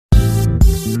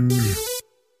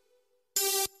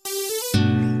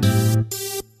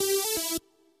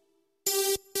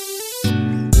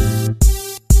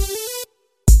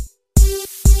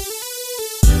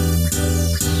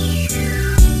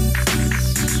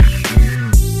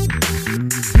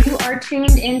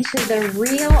tuned into the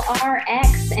Real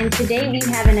RX, and today we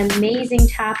have an amazing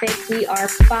topic. We are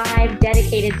 5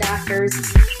 dedicated doctors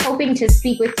hoping to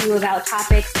speak with you about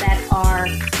topics that are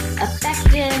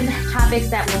effective, topics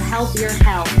that will help your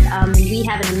health. We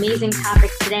have an amazing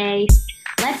topic today.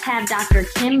 Let's have Dr.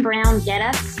 Kim Brown get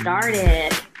us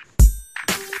started.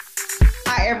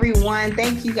 Hi, everyone.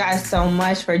 Thank you guys so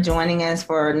much for joining us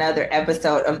for another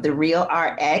episode of The Real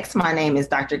RX. My name is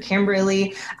Dr.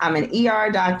 Kimberly. I'm an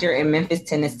ER doctor in Memphis,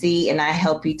 Tennessee, and I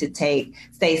help you to stay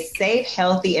safe,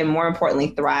 healthy, and more importantly,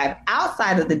 thrive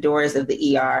outside of the doors of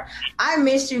the ER. I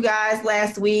missed you guys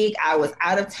last week. I was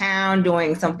out of town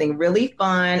doing something really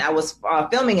fun. I was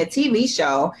filming a TV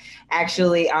show,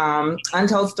 actually,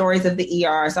 Untold Stories of the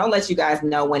ER. So I'll let you guys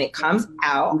know when it comes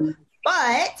out.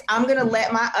 But I'm going to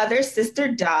let my other sister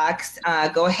docs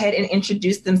go ahead and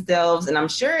introduce themselves. And I'm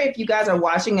sure if you guys are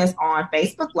watching us on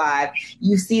Facebook Live,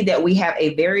 you see that we have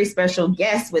a very special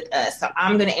guest with us. So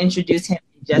I'm going to introduce him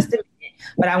in just a minute.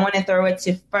 But I want to throw it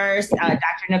to first Dr.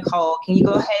 Nicole. Can you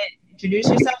go ahead and introduce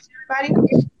yourself to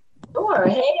everybody? Sure.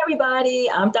 Hey,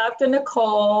 everybody. I'm Dr.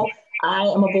 Nicole. I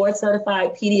am a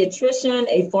board-certified pediatrician,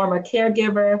 a former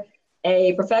caregiver,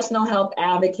 a professional health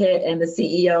advocate, and the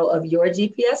CEO of Your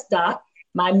GPS Doc.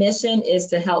 My mission is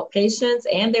to help patients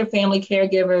and their family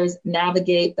caregivers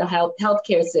navigate the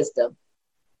healthcare system.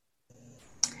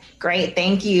 Great.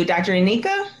 Thank you. Dr.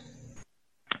 Anika?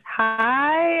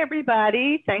 Hi,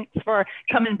 everybody. Thanks for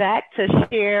coming back to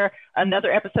share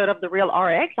another episode of The Real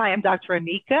RX. I am Dr.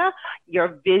 Anika,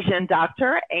 your vision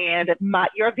doctor, and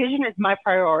your vision is my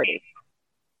priority.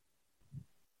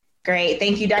 Great.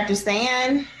 Thank you, Dr.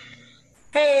 San.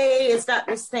 Hey, it's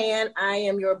Dr. Stan. I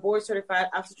am your board-certified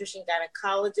obstetrician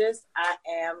gynecologist. I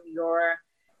am your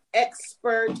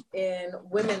expert in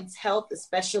women's health,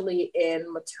 especially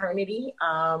in maternity.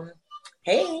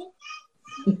 Hey.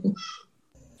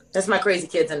 That's my crazy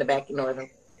kids in the back, ignore them.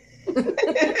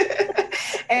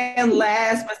 And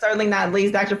last but certainly not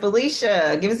least, Dr.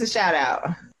 Felicia, give us a shout out.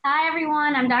 Hi,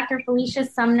 everyone. I'm Dr. Felicia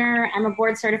Sumner. I'm a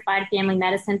board-certified family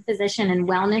medicine physician and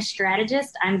wellness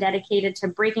strategist. I'm dedicated to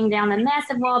breaking down the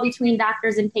massive wall between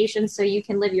doctors and patients so you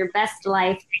can live your best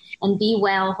life and be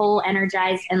well, whole,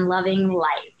 energized, and loving life.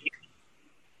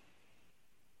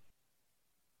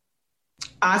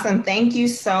 Awesome. Thank you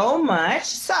so much.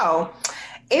 So,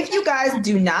 if you guys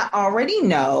do not already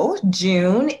know,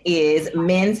 June is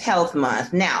Men's Health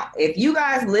Month. Now, if you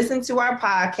guys listen to our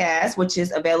podcast, which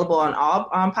is available on all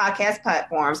podcast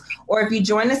platforms, or if you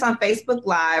join us on Facebook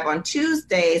Live on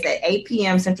Tuesdays at 8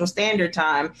 p.m. Central Standard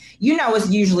Time, you know it's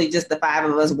usually just the 5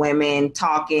 of us women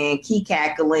talking,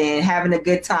 cackling, having a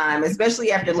good time,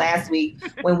 especially after last week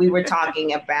when we were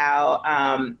talking about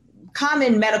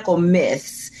common medical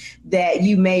myths that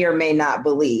you may or may not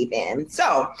believe in.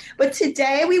 So, but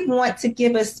today we want to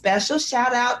give a special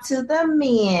shout out to the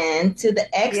men, to the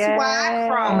XY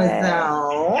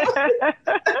chromosome.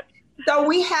 So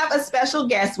we have a special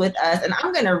guest with us, and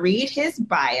I'm going to read his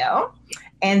bio,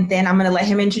 and then I'm going to let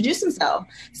him introduce himself.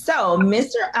 So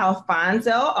Mr.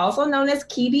 Alfonso, also known as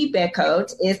Kibi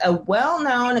Bekote, is a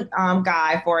well-known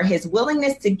guy for his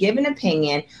willingness to give an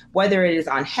opinion, whether it is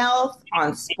on health,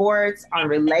 on sports, on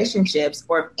relationships,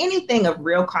 or anything of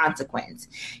real consequence.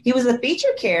 He was a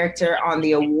featured character on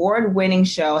the award-winning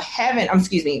show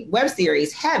web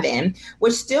series Heaven,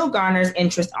 which still garners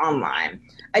interest online.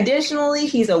 Additionally,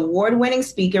 he's an award-winning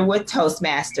speaker with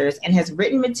Toastmasters and has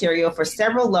written material for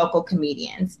several local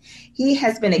comedians. He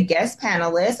has been a guest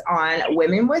panelist on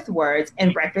Women with Words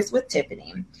and Breakfast with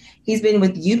Tiffany. He's been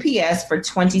with UPS for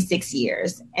 26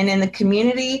 years. And in the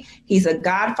community, he's a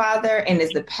godfather and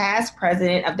is the past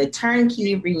president of the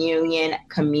Turnkey Reunion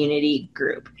Community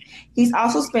Group. He's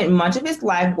also spent much of his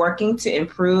life working to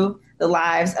improve the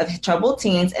lives of troubled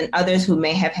teens and others who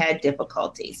may have had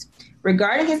difficulties.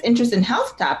 Regarding his interest in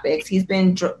health topics, he's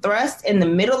been thrust in the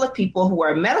middle of people who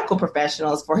are medical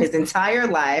professionals for his entire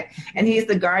life, and he's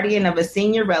the guardian of a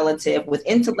senior relative with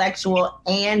intellectual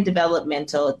and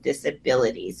developmental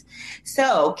disabilities.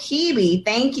 So, Kibi,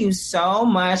 thank you so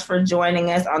much for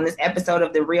joining us on this episode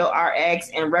of The Real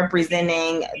RX and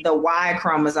representing the Y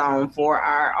chromosome for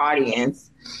our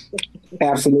audience.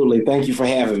 Absolutely. Thank you for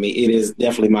having me. It is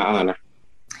definitely my honor.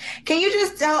 Can you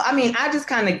just I just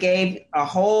kind of gave a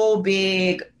whole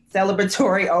big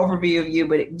celebratory overview of you,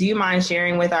 but do you mind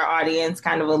sharing with our audience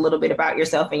kind of a little bit about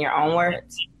yourself in your own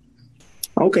words?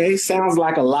 Okay, sounds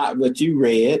like a lot what you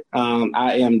read.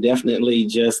 I am definitely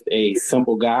just a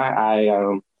simple guy.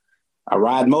 I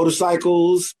ride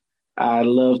motorcycles. I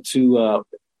love to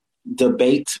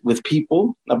debate with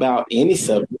people about any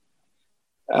subject.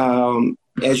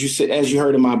 as you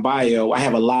heard in my bio, I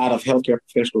have a lot of healthcare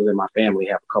professionals in my family.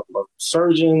 I have a couple of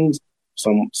surgeons,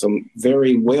 some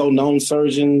very well-known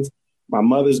surgeons. My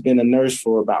mother's been a nurse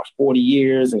for about 40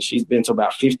 years, and she's been to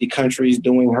about 50 countries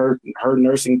doing her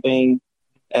nursing thing,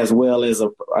 as well as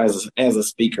a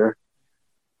speaker.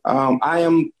 I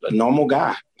am a normal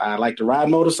guy. I like to ride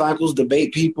motorcycles,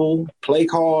 debate people, play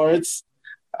cards.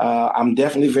 I'm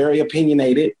definitely very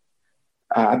opinionated.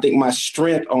 I think my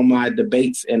strength on my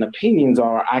debates and opinions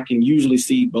are I can usually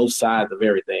see both sides of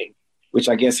everything, which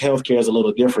I guess healthcare is a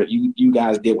little different. You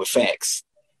guys deal with facts.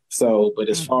 So, but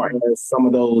as far as some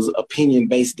of those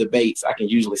opinion-based debates, I can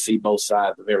usually see both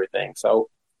sides of everything. So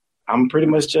I'm pretty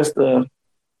much just a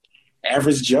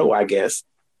average Joe, I guess.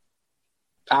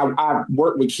 I've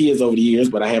worked with kids over the years,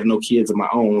 but I have no kids of my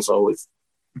own. So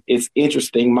it's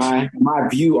interesting, my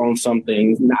view on some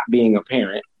things not being a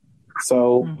parent.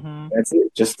 So that's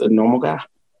it, just a normal guy.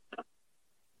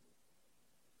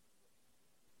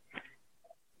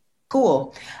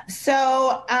 Cool.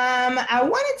 So I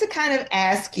wanted to kind of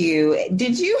ask you,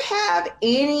 did you have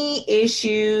any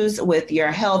issues with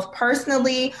your health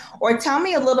personally, or tell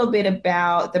me a little bit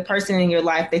about the person in your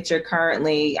life that you're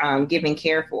currently giving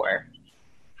care for?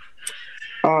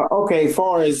 Okay, as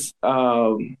far as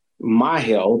my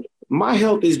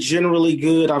health is generally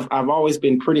good. I've always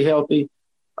been pretty healthy.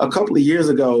 A couple of years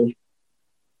ago,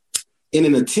 in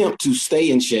an attempt to stay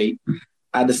in shape,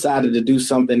 I decided to do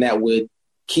something that would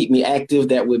keep me active,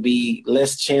 that would be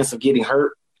less chance of getting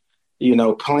hurt. You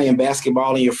know, playing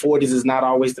basketball in your 40s is not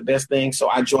always the best thing. So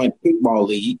I joined a kickball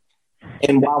league.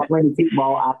 And while playing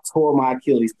kickball, I tore my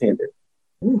Achilles tendon.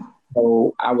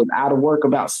 So I was out of work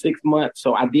about 6 months.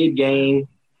 So I did gain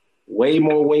way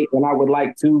more weight than I would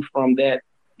like to from that,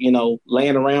 you know,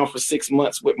 laying around for 6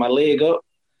 months with my leg up,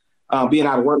 being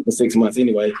out of work for 6 months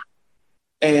anyway.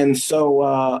 And so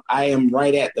I am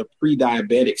right at the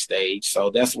pre-diabetic stage.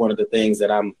 So that's one of the things that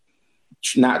I'm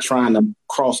not trying to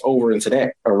cross over into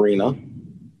that arena.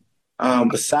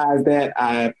 Besides that,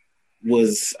 I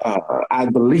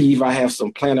believe I have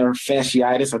some plantar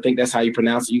fasciitis. I think that's how you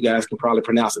pronounce it. You guys can probably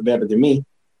pronounce it better than me.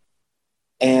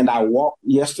 And I walked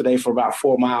yesterday for about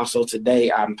 4 miles. So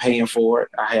today I'm paying for it.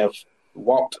 I have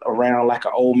walked around like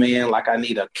an old man, like I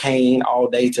need a cane all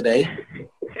day today.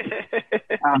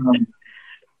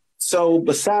 So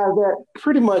besides that,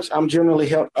 pretty much I'm generally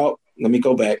helped. Oh, let me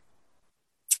go back.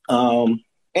 And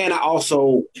I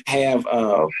also have,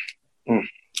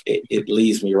 it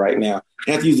leaves me right now.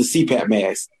 I have to use a CPAP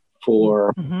mask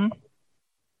for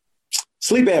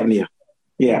sleep apnea.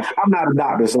 Yeah, I'm not a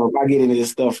doctor, so if I get any of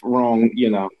this stuff wrong, you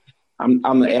know,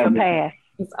 I'm the average.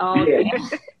 It's all good.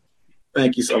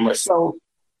 Thank you so much. So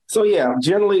yeah,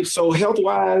 generally, so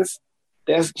health-wise,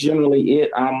 that's generally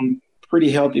it. I'm pretty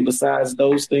healthy besides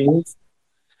those things.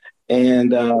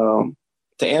 And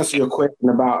to answer your question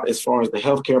about as far as the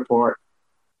healthcare part,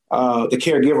 the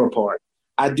caregiver part,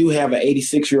 I do have an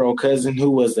 86-year-old cousin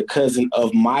who was the cousin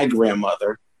of my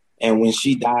grandmother. And when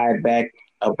she died back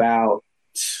about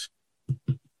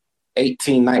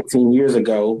 18, 19 years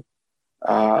ago,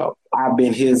 I've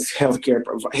been his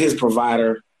his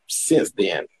provider since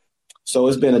then. So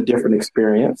it's been a different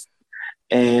experience.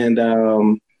 And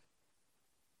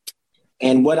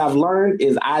what I've learned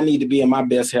is I need to be in my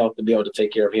best health to be able to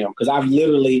take care of him. Because I've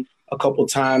literally, a couple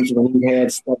of times when he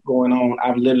had stuff going on,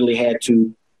 I've literally had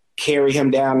to carry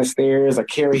him down the stairs or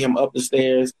carry him up the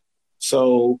stairs.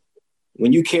 So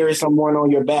when you carry someone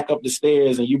on your back up the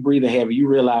stairs and you breathing heavy, you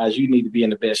realize you need to be in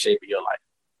the best shape of your life.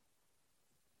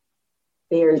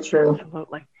 Very true.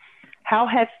 Absolutely. How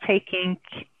has taking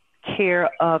care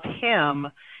of him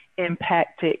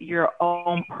impacted your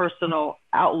own personal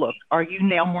outlook? Are you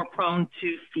now more prone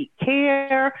to seek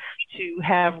care, to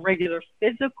have regular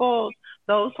physicals,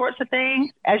 those sorts of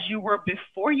things, as you were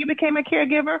before you became a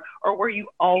caregiver? Or were you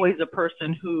always a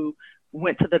person who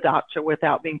went to the doctor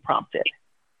without being prompted?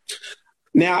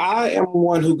 Now, I am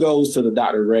one who goes to the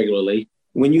doctor regularly.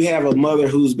 When you have a mother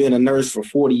who's been a nurse for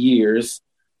 40 years,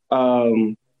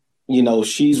 you know,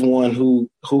 she's one who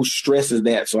stresses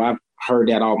that. So I've heard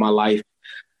that all my life.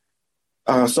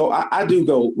 So I do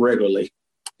go regularly.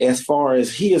 As far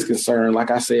as he is concerned,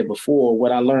 like I said before,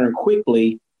 what I learned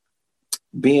quickly,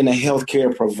 being a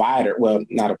healthcare provider, well,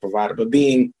 not a provider, but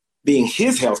being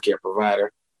his healthcare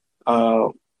provider,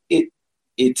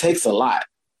 it takes a lot.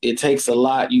 It takes a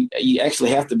lot. You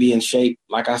actually have to be in shape.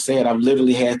 Like I said, I've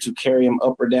literally had to carry him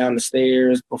up or down the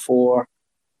stairs before.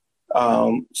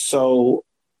 So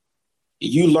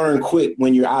you learn quick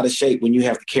when you're out of shape, when you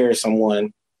have to carry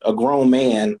someone, a grown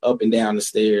man, up and down the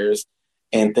stairs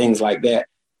and things like that.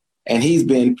 And he's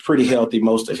been pretty healthy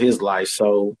most of his life.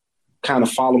 So kind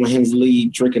of following his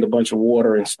lead, drinking a bunch of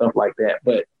water and stuff like that.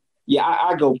 But yeah,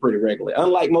 I go pretty regularly.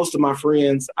 Unlike most of my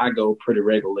friends, I go pretty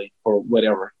regularly or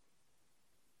whatever.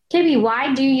 Kibby,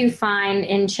 why do you find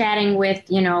in chatting with,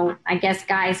 I guess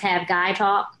guys have guy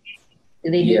talk? Do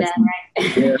they do that,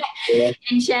 right? Yeah.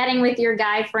 In chatting with your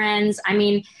guy friends, I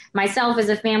mean, myself as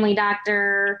a family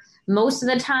doctor, most of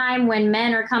the time when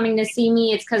men are coming to see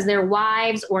me, it's because their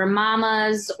wives or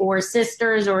mamas or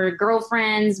sisters or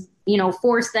girlfriends,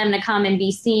 force them to come and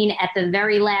be seen at the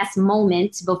very last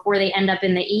moment before they end up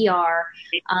in the ER.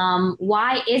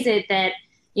 Why is it that,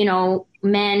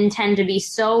 men tend to be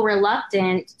so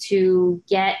reluctant to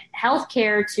get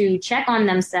healthcare to check on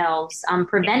themselves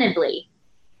preventively?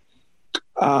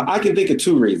 I can think of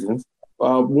two reasons.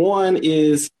 One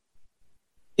is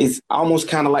it's almost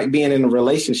kind of like being in a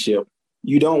relationship.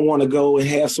 You don't want to go and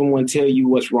have someone tell you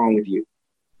what's wrong with you.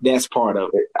 That's part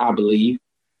of it, I believe.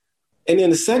 And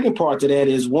then the second part to that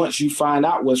is once you find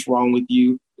out what's wrong with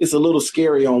you, it's a little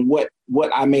scary on what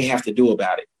I may have to do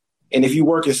about it. And if you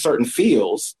work in certain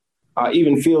fields,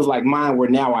 even fields like mine where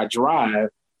now I drive,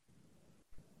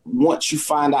 once you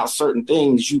find out certain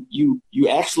things, you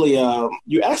actually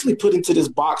put into this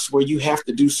box where you have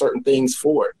to do certain things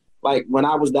for it. Like when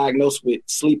I was diagnosed with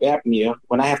sleep apnea,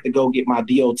 when I have to go get my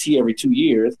DOT every 2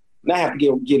 years, and I have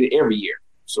to get it every year.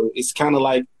 So it's kind of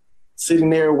like sitting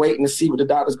there waiting to see what the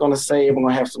doctor's going to say. We're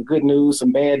going to have some good news,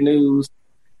 some bad news.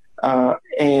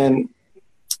 And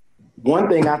one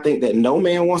thing I think that no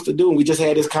man wants to do, and we just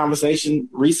had this conversation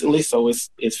recently, so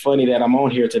it's funny that I'm on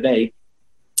here today.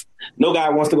 No guy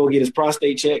wants to go get his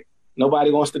prostate checked. Nobody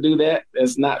wants to do that.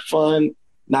 That's not fun,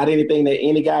 not anything that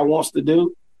any guy wants to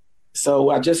do. So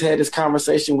I just had this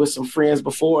conversation with some friends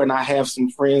before, and I have some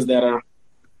friends that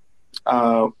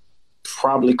are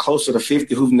probably closer to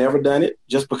 50 who've never done it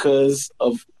just because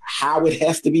of how it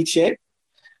has to be checked.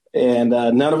 And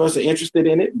none of us are interested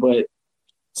in it. But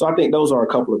so I think those are a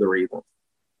couple of the reasons.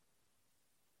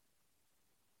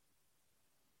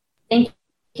 Thank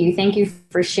you. Thank you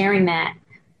for sharing that.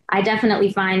 I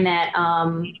definitely find that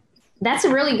that's a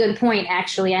really good point,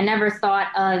 actually. I never thought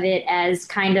of it as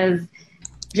kind of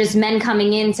just men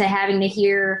coming into having to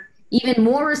hear even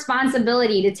more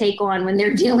responsibility to take on when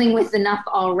they're dealing with enough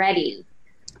already.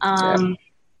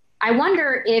 I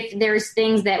wonder if there's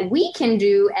things that we can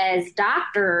do as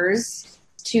doctors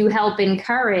to help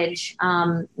encourage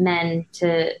men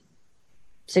to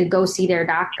go see their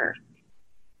doctor.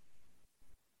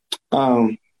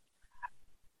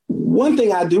 One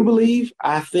thing I do believe,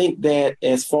 I think that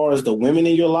as far as the women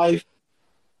in your life,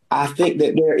 I think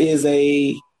that there is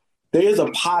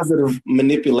a positive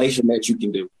manipulation that you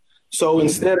can do. So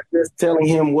instead of just telling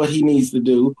him what he needs to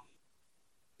do,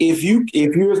 if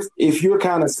you're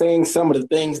kind of saying some of the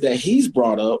things that he's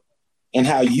brought up and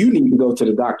how you need to go to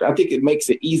the doctor, I think it makes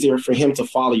it easier for him to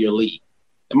follow your lead.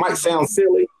 It might sound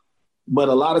silly, but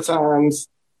a lot of times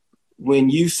when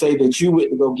you say that you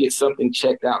went to go get something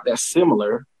checked out that's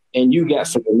similar and you got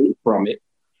some relief from it,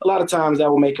 a lot of times that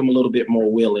will make him a little bit more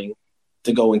willing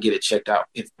to go and get it checked out.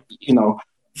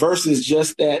 Versus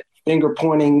just that finger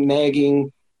pointing,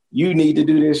 nagging, you need to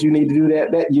do this, you need to do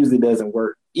that. That usually doesn't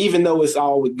work, even though it's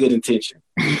all with good intention.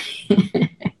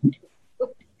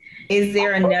 Is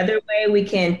there another way we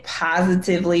can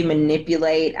positively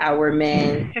manipulate our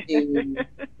men to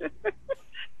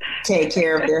take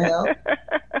care of their health?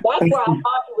 That's where I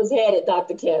thought you was headed,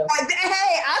 Dr. Kim.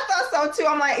 Hey, I thought so too.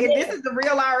 I'm like, if this is the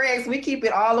real RX, we keep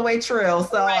it all the way trill.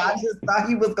 So right. I just thought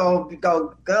he was going to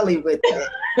go gully with it.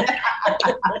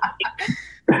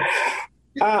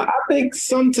 I think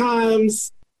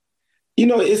sometimes,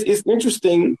 it's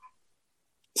interesting.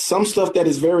 Some stuff that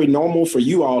is very normal for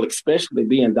you all, especially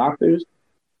being doctors,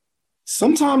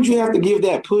 sometimes you have to give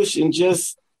that push and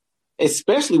just,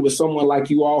 especially with someone like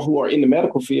you all who are in the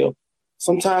medical field,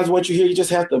 sometimes once you're here, you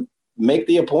just have to make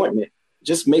the appointment.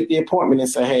 Just make the appointment and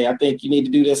say, hey, I think you need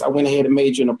to do this. I went ahead and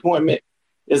made you an appointment.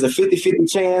 There's a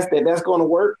 50-50 chance that that's going to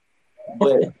work,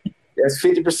 but that's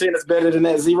 50% is better than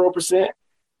that 0%.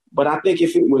 But I think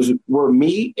if it were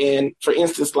me, and for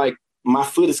instance, like my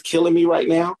foot is killing me right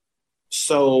now.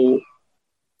 So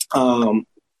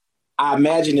I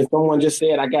imagine if someone just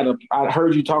said, I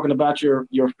heard you talking about your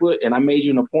foot and I made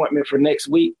you an appointment for next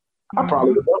week, I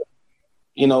probably would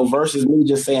go, versus me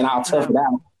just saying I'll tough it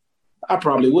out. I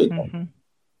probably wouldn't. Mm-hmm.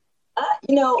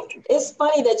 It's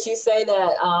funny that you say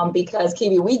that because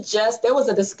Kibi, there was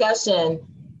a discussion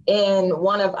in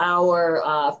one of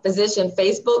our physician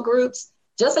Facebook groups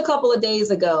just a couple of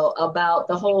days ago about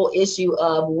the whole issue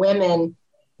of women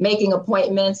making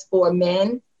appointments for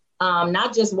men,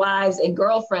 not just wives and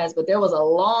girlfriends, but there was a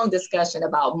long discussion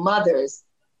about mothers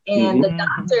And the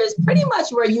doctors pretty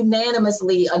much were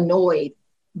unanimously annoyed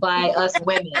by us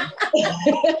women.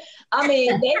 I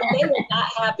mean, they were not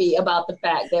happy about the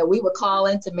fact that we were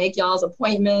calling to make y'all's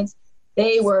appointments.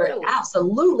 They were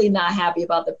absolutely not happy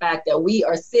about the fact that we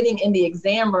are sitting in the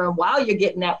exam room while you're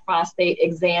getting that prostate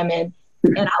examined.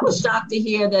 And I was shocked to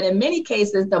hear that in many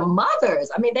cases, the mothers,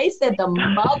 I mean, they said the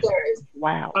mothers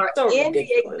are so in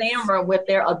ridiculous. The exam room with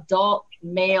their adult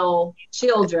male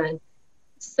children.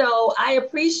 So I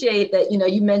appreciate that,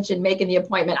 you mentioned making the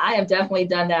appointment. I have definitely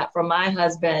done that for my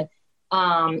husband.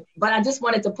 But I just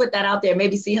wanted to put that out there,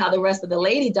 maybe see how the rest of the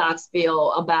lady docs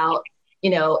feel about,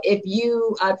 if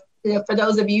you, for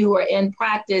those of you who are in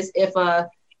practice, if a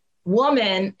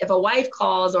wife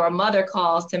calls or a mother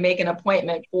calls to make an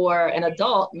appointment for an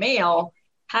adult male,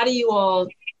 how do you all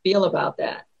feel about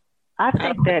that? I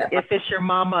think that if it's your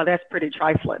mama, that's pretty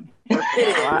trifling.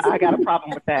 I got a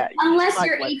problem with that. Unless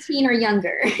you're 18 or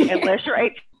younger. Unless you're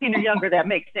 18 or younger, that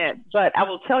makes sense. But I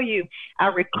will tell you, I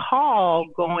recall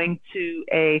going to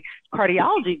a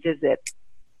cardiology visit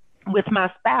with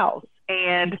my spouse.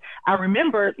 And I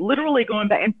remember literally going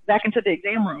back into the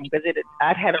exam room because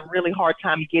I'd had a really hard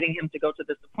time getting him to go to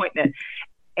this appointment.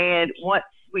 And once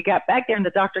we got back there and the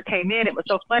doctor came in, it was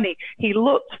so funny. He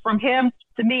looked from him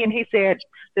to me and he said,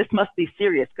 "This must be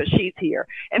serious because she's here."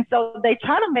 And so they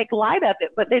try to make light of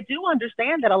it, but they do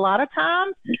understand that a lot of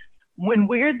times when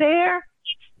we're there,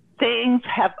 things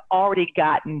have already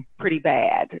gotten pretty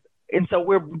bad. And so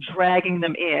we're dragging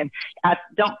them in. I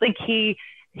don't think he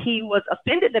was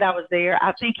offended that I was there.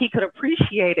 I think he could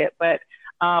appreciate it, but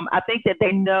I think that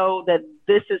they know that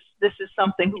this is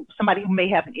somebody who may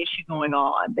have an issue going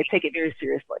on. They take it very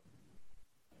seriously.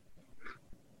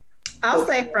 I'll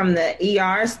say from the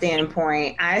ER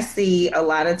standpoint, I see a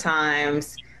lot of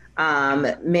times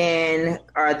men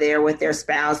are there with their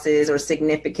spouses or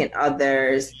significant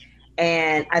others.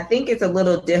 And I think it's a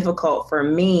little difficult for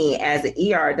me as an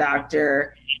ER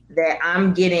doctor that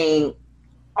I'm getting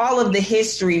all of the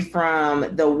history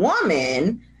from the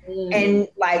woman and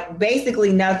like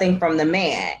basically nothing from the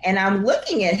man. And I'm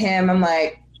looking at him, I'm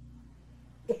like,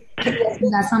 can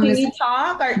you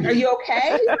talk? Are you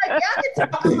okay? He's like, yeah, I can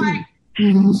talk. I'm like,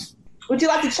 would you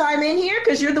like to chime in here?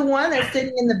 Because you're the one that's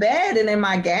sitting in the bed and in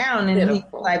my gown. And he's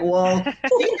like, well,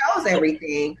 she knows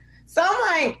everything. So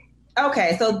I'm like,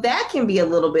 okay, so that can be a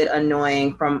little bit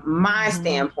annoying from my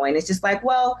standpoint. It's just like,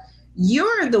 well,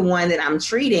 you're the one that I'm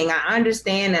treating. I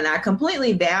understand and I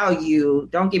completely value,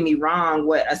 don't get me wrong,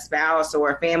 what a spouse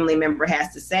or a family member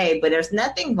has to say, but there's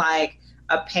nothing like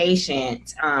a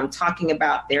patient talking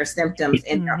about their symptoms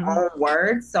in their own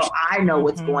words. So I know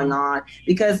what's going on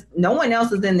because no one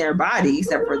else is in their body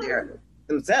except for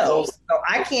themselves. So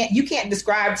you can't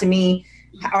describe to me,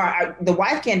 or the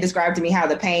wife can't describe to me how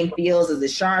the pain feels. Is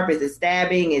it sharp? Is it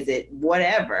stabbing? Is it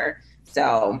whatever?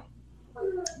 So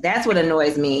that's what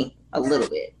annoys me a little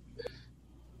bit.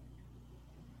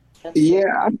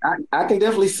 Yeah, I can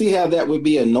definitely see how that would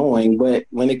be annoying. But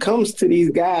when it comes to these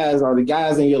guys or the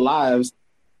guys in your lives,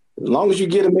 as long as you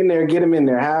get them in there,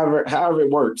 however it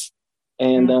works.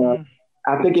 And I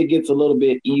think it gets a little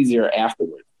bit easier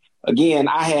afterwards. Again,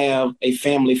 I have a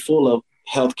family full of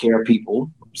healthcare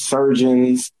people,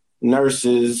 surgeons,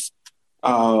 nurses,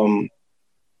 nurse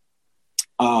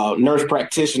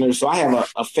practitioners. So I have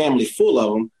a family full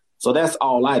of them. So that's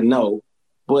all I know.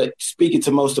 But speaking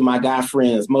to most of my guy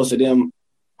friends, most of them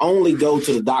only go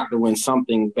to the doctor when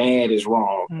something bad is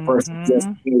wrong versus just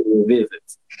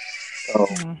visits. So.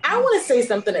 I want to say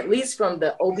something, at least from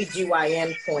the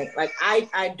OBGYN point. Like,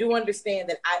 I do understand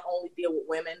that I only deal with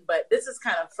women, but this is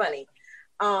kind of funny.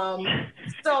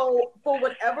 So for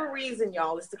whatever reason,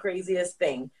 y'all, it's the craziest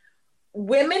thing.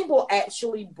 Women will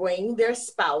actually bring their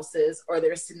spouses or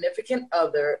their significant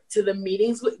other to the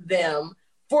meetings with them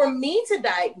for me to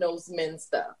diagnose men's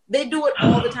stuff. They do it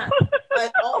all the time.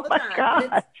 Like, all the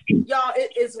time. Y'all,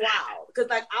 it's wild. Because,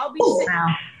 like, I'll be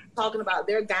talking about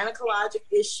their gynecologic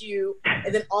issue,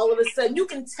 and then all of a sudden, you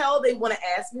can tell they want to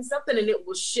ask me something, and it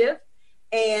will shift.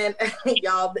 And,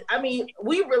 y'all, I mean,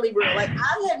 we really were. Like,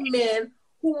 I've had men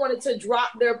who wanted to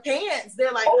drop their pants.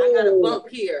 They're like, I got a bump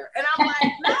here. And I'm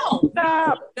like, no.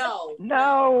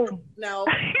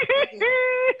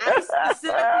 I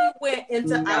specifically went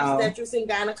into obstetrics and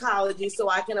gynecology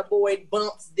so I can avoid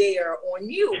bumps there on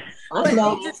you. But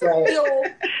they just feel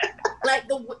like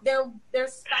their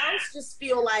spouse just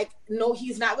feel like, no,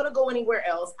 he's not going to go anywhere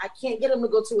else. I can't get him to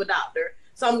go to a doctor.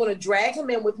 So I'm going to drag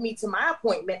him in with me to my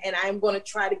appointment, and I'm going to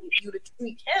try to get you to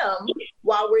treat him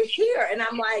while we're here. And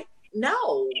I'm like,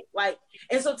 no, like,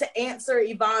 and so to answer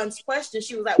Yvonne's question,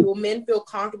 she was like, "Will men feel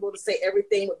comfortable to say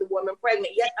everything with the woman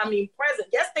pregnant?" Yes, present.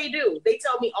 Yes, they do. They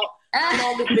tell me, "Oh, I'm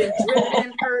always been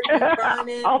driven, hurting,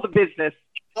 burning, all the business,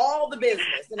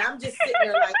 and I'm just sitting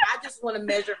there like, I just want to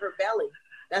measure her belly.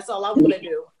 That's all I want to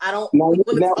do. I don't want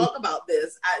to talk about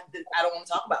this. I don't want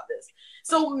to talk about this."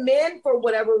 So men, for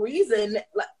whatever reason,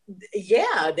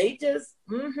 yeah, they just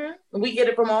we get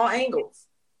it from all angles.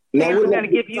 Now we're going to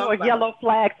give you a yellow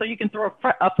flag so you can throw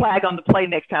a flag on the play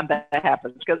next time that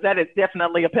happens, because that is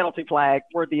definitely a penalty flag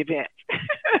for the event.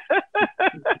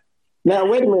 Now,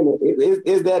 wait a minute.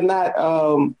 Is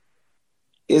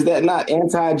that not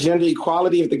anti-gender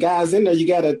equality? If the guy's in there, you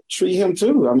got to treat him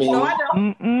too. I mean, no, I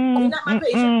don't. You're not my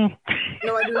patient.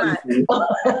 No, I do not.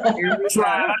 I just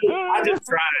tried.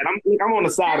 I'm on the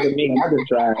side of the men. I just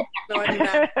tried. No, I do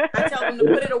not. I tell them to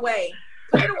put it away.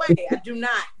 Put it away. I do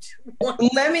not.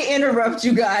 Let me interrupt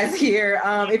you guys here.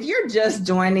 If you're just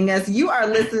joining us, you are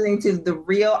listening to the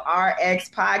Real RX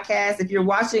podcast. If you're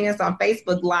watching us on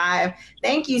Facebook Live,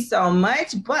 thank you so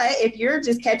much. But if you're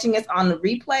just catching us on the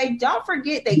replay, don't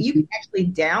forget that you can actually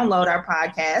download our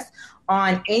podcast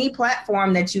on any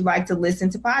platform that you like to listen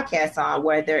to podcasts on,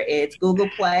 whether it's Google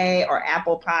Play or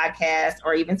Apple Podcasts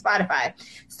or even Spotify.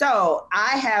 So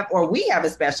we have a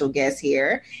special guest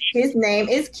here. His name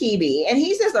is Kibi, and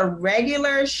he's just a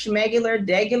regular, schmegular,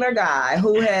 degular guy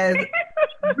who has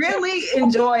really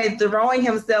enjoyed throwing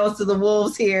himself to the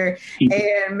wolves here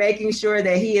and making sure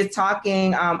that he is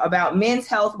talking about men's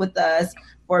health with us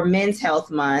for Men's Health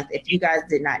Month. If you guys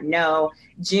did not know,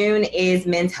 June is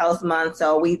Men's Health Month,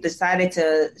 so we decided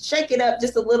to shake it up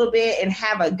just a little bit and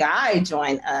have a guy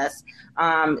join us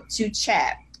to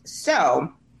chat.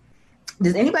 So,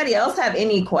 does anybody else have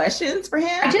any questions for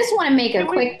him? I just want to make a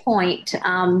quick point,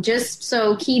 just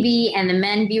so Kibi and the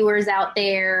men viewers out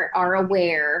there are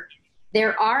aware.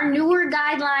 There are newer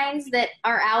guidelines that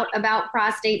are out about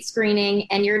prostate screening,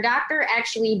 and your doctor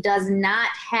actually does not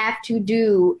have to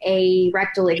do a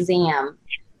rectal exam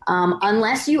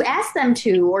unless you ask them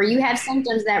to, or you have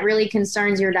symptoms that really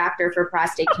concerns your doctor for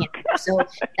prostate cancer. So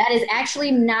that is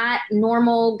actually not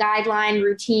normal guideline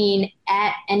routine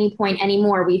at any point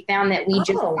anymore. We found that we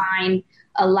just find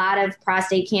a lot of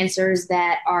prostate cancers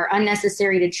that are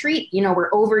unnecessary to treat.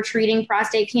 We're over treating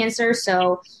prostate cancer.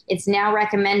 So it's now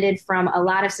recommended from a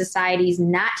lot of societies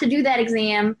not to do that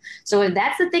exam. So if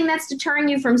that's the thing that's deterring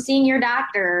you from seeing your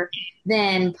doctor,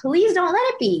 then please don't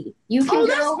let it be. You can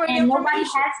go and nobody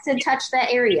has to touch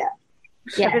that area.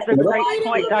 Yeah. That is a great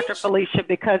point, Dr. Felicia,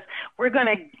 because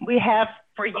we have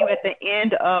for you at the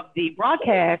end of the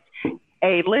broadcast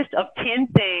a list of 10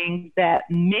 things that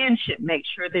men should make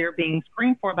sure they're being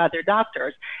screened for by their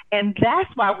doctors. And that's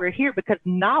why we're here, because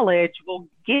knowledge will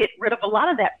get rid of a lot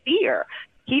of that fear.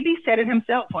 Kibi said it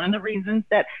himself. One of the reasons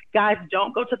that guys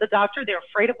don't go to the doctor, they're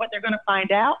afraid of what they're going to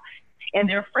find out, and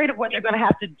they're afraid of what they're going to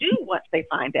have to do once they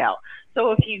find out.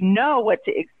 So if you know what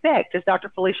to expect, as Dr.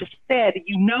 Felicia said,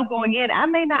 going in, I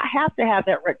may not have to have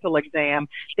that rectal exam,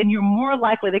 then you're more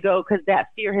likely to go because that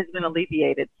fear has been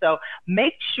alleviated. So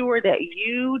make sure that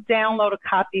you download a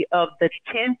copy of the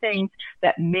 10 things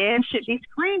that men should be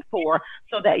screened for,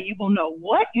 so that you will know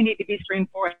what you need to be screened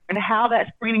for and how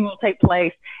that screening will take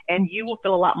place, and you will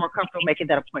feel a lot more comfortable making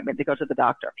that appointment to go to the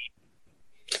doctor.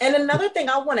 And another thing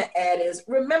I want to add is,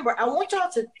 remember, I want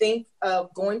y'all to think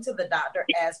of going to the doctor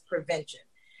as prevention.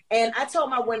 And I tell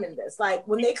my women this, like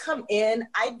when they come in,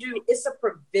 it's a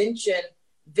prevention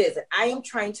visit. I am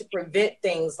trying to prevent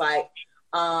things like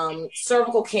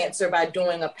cervical cancer by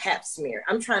doing a pap smear.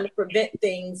 I'm trying to prevent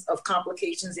things of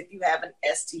complications if you have an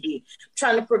STD. I'm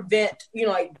trying to prevent,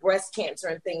 like breast cancer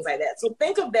and things like that. So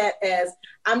think of that as,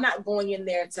 I'm not going in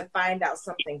there to find out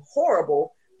something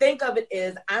horrible. Think of it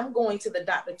as, I'm going to the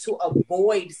doctor to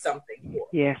avoid something more.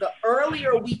 Yes. The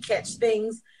earlier we catch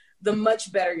things, the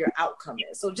much better your outcome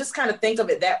is. So just kind of think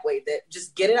of it that way, that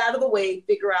just get it out of the way,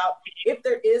 figure out if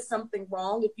there is something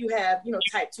wrong. If you have,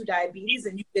 type 2 diabetes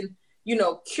and you can,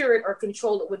 cure it or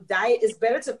control it with diet, it's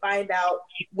better to find out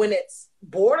when it's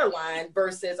borderline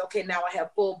versus, okay, now I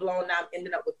have full blown, now I'm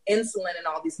ending up with insulin and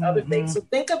all these other things. So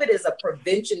think of it as a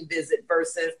prevention visit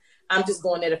versus I'm just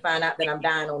going there to find out that I'm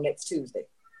dying on next Tuesday.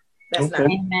 That's not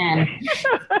Amen.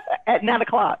 At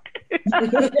 9:00.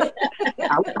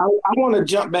 I want to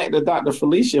jump back to Dr.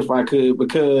 Felicia if I could,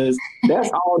 because that's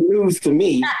all news to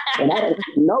me. And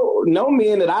no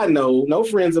men that I know, no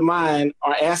friends of mine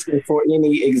are asking for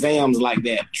any exams like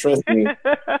that. Trust me.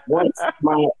 Once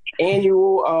my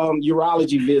annual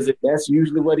urology visit, that's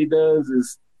usually what he does,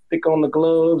 is stick on the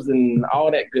gloves and all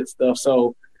that good stuff.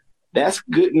 So that's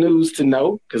good news to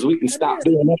know, because we can stop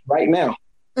doing that right now.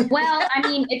 Well, I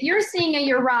mean, if you're seeing a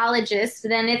urologist,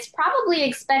 then it's probably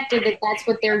expected that that's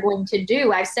what they're going to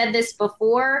do. I've said this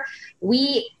before.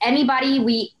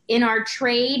 Anybody in our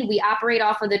trade, we operate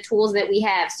off of the tools that we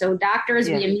have. So doctors,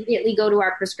 we immediately go to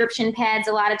our prescription pads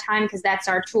a lot of time because that's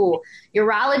our tool.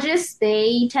 Urologists,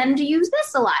 they tend to use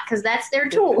this a lot because that's their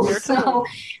tool. So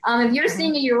if you're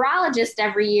seeing a urologist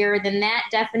every year, then that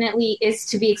definitely is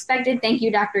to be expected. Thank you,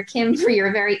 Dr. Kim, for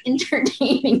your very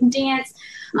entertaining dance.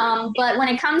 But when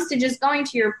it comes to just going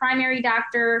to your primary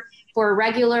doctor for a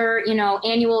regular,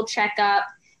 annual checkup,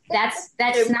 that's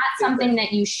not something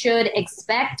that you should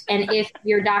expect. And if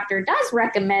your doctor does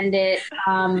recommend it,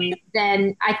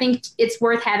 then I think it's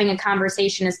worth having a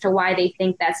conversation as to why they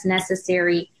think that's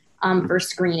necessary for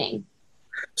screening.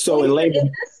 So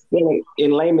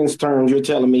in layman's terms, you're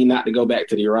telling me not to go back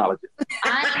to the urologist.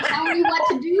 I'm telling you what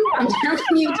to do. I'm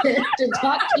telling you to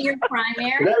talk to your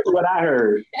primary. That's what I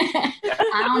heard.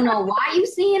 I don't know why you're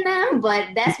seeing them, but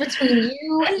that's between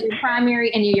you and your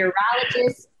primary and your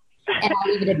urologist, and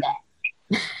I'll leave it at that.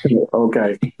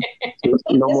 Okay.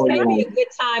 No more. This may be a good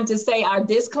time to say our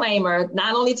disclaimer,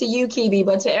 not only to you, Kibi,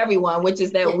 but to everyone, which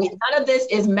is that none of this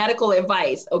is medical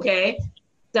advice, okay?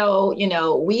 So,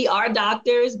 we are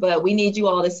doctors, but we need you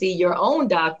all to see your own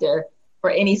doctor for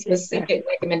any specific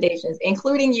recommendations,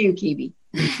 including you, Kibi.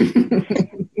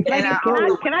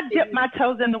 Can I dip my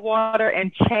toes in the water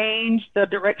and change the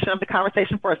direction of the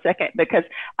conversation for a second? Because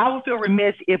I would feel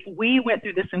remiss if we went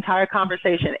through this entire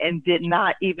conversation and did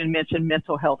not even mention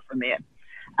mental health for men.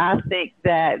 I think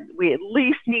that we at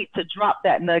least need to drop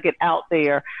that nugget out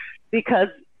there because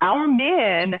our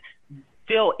men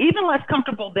feel even less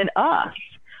comfortable than us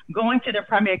going to their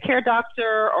primary care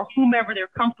doctor or whomever they're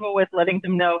comfortable with, letting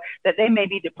them know that they may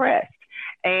be depressed.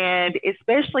 And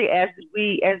especially as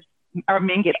our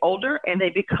men get older and they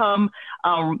become,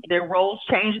 their roles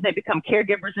change and they become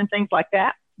caregivers and things like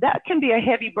that, that can be a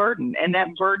heavy burden, and that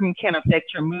burden can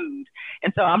affect your mood.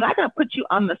 And so I'm not going to put you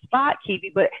on the spot,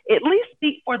 Kibi, but at least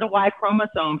speak for the Y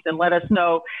chromosomes and let us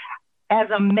know, as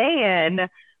a man,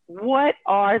 what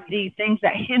are the things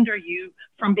that hinder you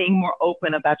from being more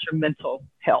open about your mental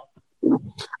health?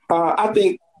 I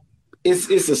think it's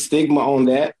a stigma on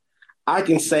that. I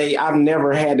can say I've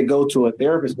never had to go to a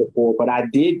therapist before, but I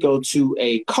did go to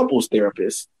a couples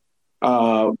therapist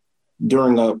during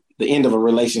the end of a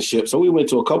relationship. So we went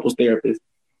to a couples therapist.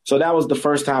 So that was the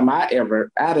first time I'd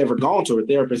ever gone to a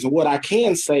therapist. And what I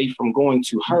can say from going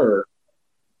to her,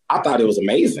 I thought it was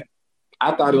amazing.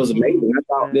 I thought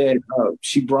that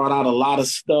she brought out a lot of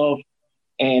stuff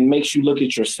and makes you look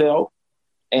at yourself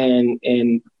and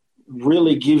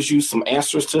really gives you some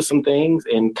answers to some things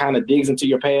and kind of digs into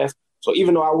your past. So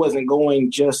even though I wasn't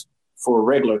going just for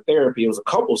regular therapy, it was a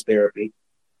couples therapy,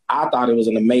 I thought it was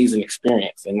an amazing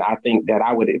experience. And I think that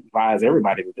I would advise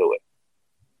everybody to do it.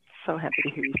 So happy to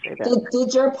hear you say that.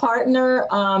 Did your partner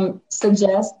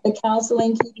suggest the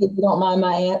counseling, if you don't mind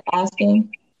my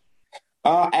asking?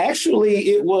 Actually,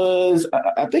 it was,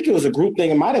 I think it was a group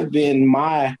thing. It might have been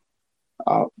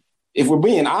if we're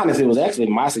being honest, it was actually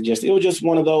my suggestion. It was just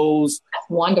one of those. That's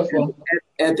wonderful.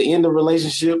 At the end of the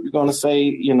relationship, you're going to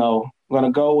say, we're going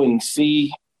to go and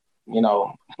see,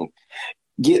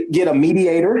 get a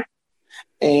mediator.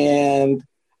 And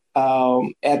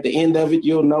at the end of it,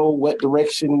 you'll know what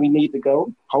direction we need to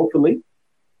go, hopefully.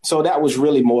 So that was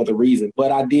really more the reason.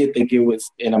 But I did think it was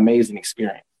an amazing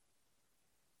experience.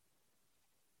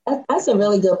 That's a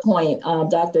really good point,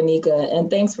 Dr. Nika,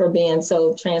 and thanks for being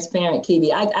so transparent,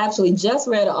 Kibi. I actually just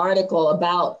read an article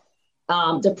about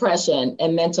depression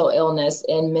and mental illness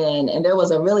in men, and there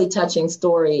was a really touching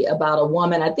story about a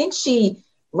woman. I think she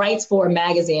writes for a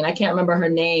magazine. I can't remember her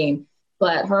name,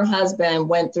 but her husband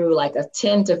went through like a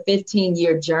 10 to 15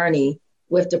 year journey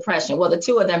with depression. Well, the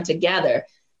two of them together.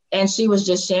 And she was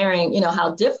just sharing,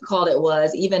 how difficult it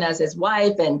was, even as his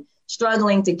wife, and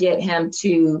struggling to get him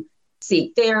to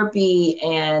seek therapy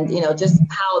and, just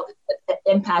how it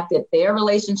impacted their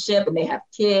relationship, and they have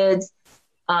kids.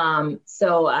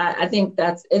 So I think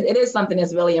it is something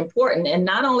that's really important. And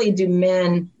not only do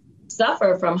men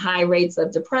suffer from high rates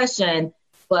of depression,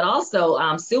 but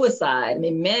also suicide. I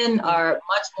mean, men are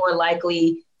much more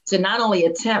likely to not only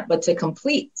attempt, but to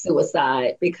complete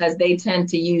suicide because they tend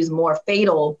to use more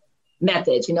fatal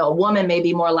methods. A woman may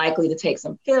be more likely to take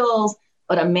some pills,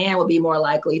 but a man would be more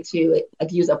likely to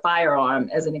use a firearm,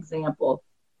 as an example.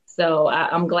 So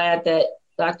I'm glad that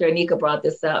Dr. Anika brought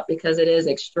this up because it is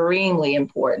extremely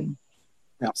important.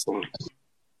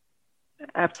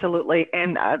 Absolutely.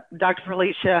 And Dr.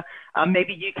 Felicia,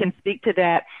 maybe you can speak to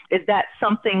that. Is that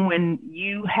something when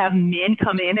you have men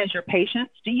come in as your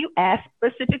patients, do you ask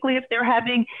specifically if they're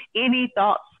having any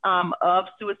thoughts of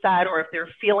suicide, or if they're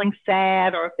feeling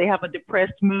sad, or if they have a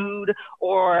depressed mood,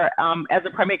 or as a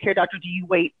primary care doctor, do you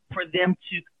wait for them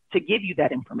to give you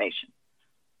that information?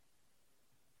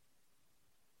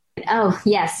 Oh,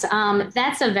 yes.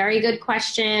 That's a very good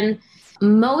question.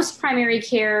 Most primary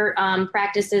care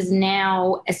practices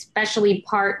now, especially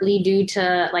partly due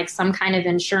to like some kind of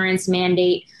insurance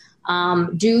mandate,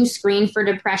 do screen for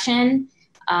depression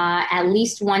at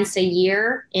least once a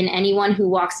year in anyone who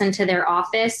walks into their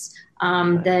office.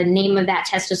 The name of that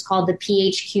test is called the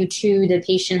PHQ-2, the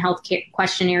Patient Health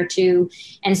Questionnaire 2.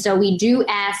 And so we do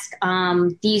ask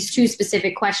these two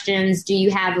specific questions. Do you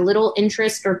have little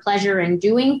interest or pleasure in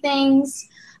doing things?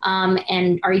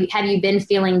 And have you been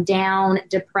feeling down,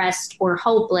 depressed, or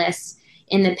hopeless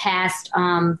in the past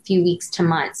few weeks to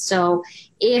months? So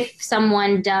if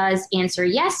someone does answer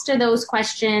yes to those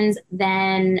questions,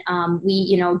 then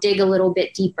we, dig a little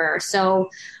bit deeper. So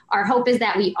our hope is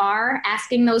that we are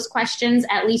asking those questions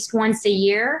at least once a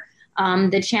year.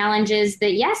 The challenge is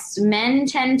that, yes, men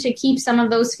tend to keep some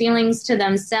of those feelings to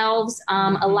themselves.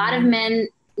 A lot of men,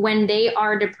 when they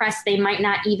are depressed, they might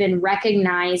not even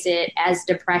recognize it as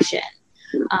depression.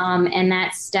 And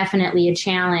that's definitely a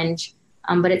challenge,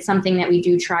 but it's something that we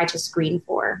do try to screen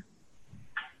for.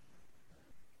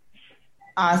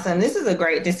 Awesome. This is a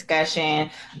great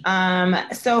discussion.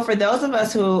 So for those of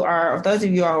you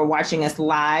who are watching us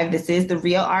live, this is The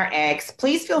Real RX.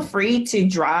 Please feel free to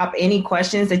drop any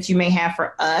questions that you may have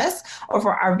for us or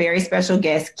for our very special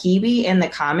guest, Kibi, in the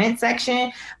comment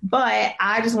section. But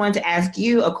I just wanted to ask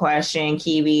you a question,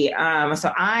 Kibi.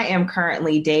 So I am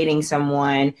currently dating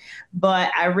someone,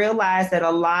 but I realized that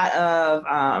a lot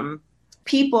of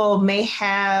people may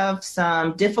have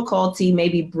some difficulty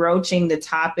maybe broaching the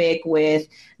topic with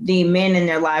the men in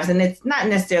their lives. And it's not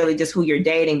necessarily just who you're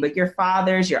dating, but your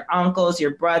fathers, your uncles, your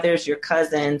brothers, your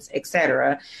cousins,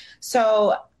 etc.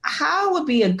 So how would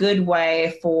be a good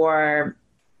way for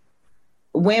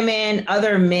women,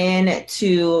 other men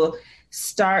to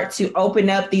start to open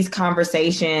up these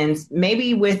conversations,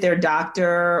 maybe with their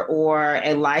doctor or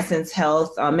a licensed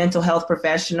mental health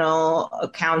professional, a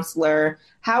counselor?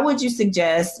 How would you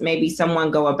suggest maybe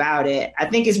someone go about it? I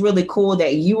think it's really cool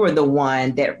that you were the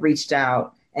one that reached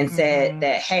out and said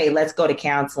that, hey, let's go to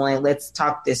counseling. Let's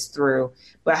talk this through.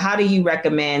 But how do you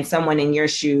recommend someone in your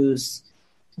shoes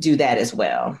do that as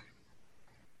well?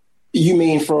 You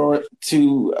mean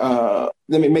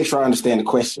let me make sure I understand the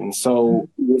question. So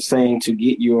you're saying to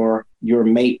get your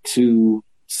mate to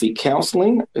seek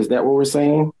counseling? Is that what we're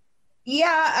saying?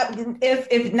 Yeah,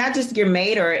 if not just your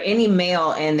mate or any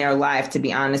male in their life, to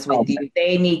be honest with you,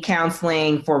 they need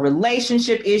counseling for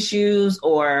relationship issues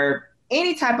or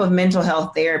any type of mental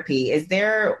health therapy. Is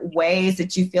there ways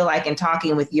that you feel like in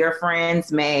talking with your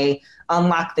friends may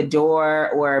unlock the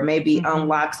door or maybe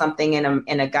unlock something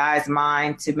in a guy's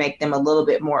mind to make them a little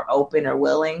bit more open or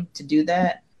willing to do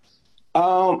that?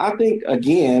 I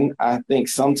think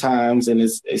sometimes, and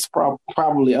it's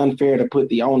probably unfair to put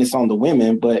the onus on the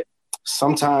women, but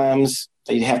sometimes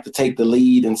they have to take the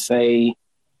lead and say,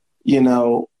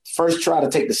 first try to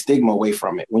take the stigma away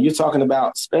from it. When you're talking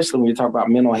about, especially when you're talking about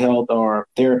mental health or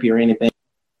therapy or anything.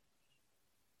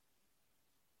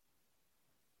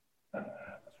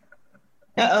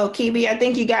 Kibi, I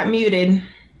think you got muted.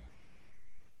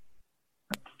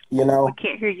 We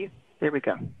can't hear you. There we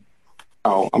go.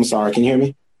 Oh, I'm sorry. Can you hear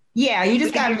me? Yeah, you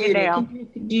just got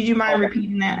muted. Did you mind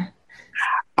repeating that?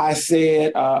 I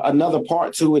said another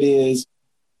part to it is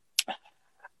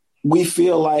we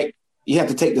feel like you have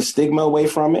to take the stigma away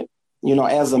from it.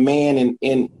 As a man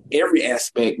in every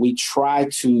aspect, we try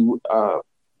to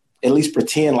at least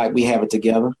pretend like we have it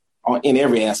together in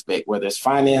every aspect, whether it's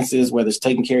finances, whether it's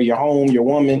taking care of your home, your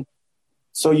woman.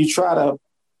 So you try to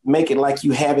make it like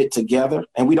you have it together,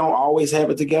 and we don't always have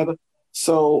it together.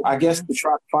 So I guess to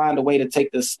try to find a way to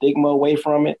take the stigma away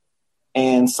from it,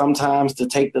 and sometimes to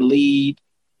take the lead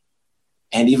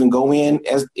and even go in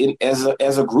as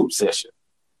a group session.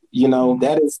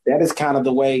 That is kind of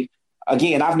the way.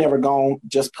 Again, I've never gone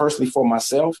just personally for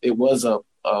myself. It was a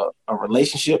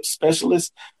relationship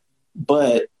specialist,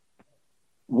 but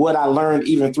what I learned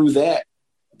even through that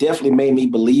definitely made me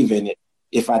believe in it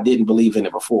if I didn't believe in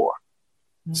it before.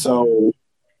 Mm-hmm. So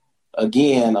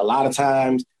again, a lot of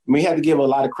times we have to give a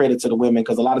lot of credit to the women,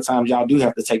 because a lot of times y'all do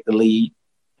have to take the lead.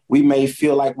 We may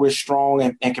feel like we're strong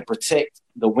and can protect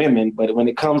the women, but when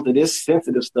it comes to this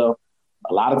sensitive stuff,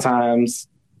 a lot of times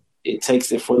it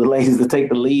takes it for the ladies to take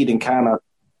the lead and kind of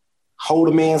hold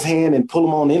a man's hand and pull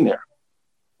him on in there.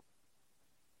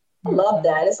 I love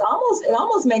that. It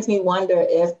almost makes me wonder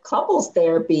if couples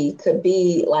therapy could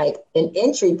be like an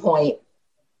entry point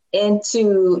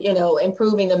into,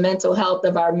 improving the mental health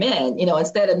of our men.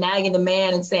 Instead of nagging the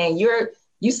man and saying,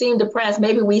 you seem depressed,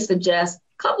 maybe we suggest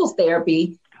couples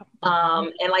therapy.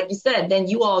 And like you said, then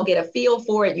you all get a feel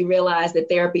for it. You realize that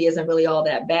therapy isn't really all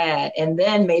that bad. And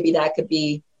then maybe that could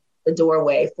be the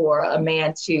doorway for a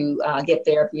man to get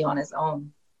therapy on his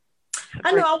own.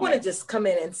 I know I want to just come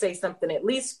in and say something, at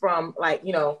least from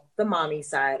the mommy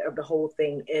side of the whole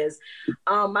thing is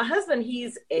my husband,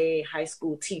 he's a high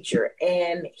school teacher,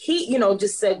 and he,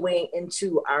 just segueing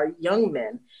into our young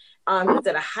men, he's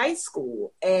at a high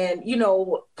school, and,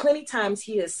 plenty times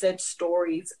he has said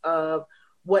stories of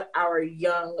what our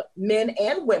young men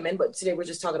and women, but today we're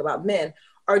just talking about men,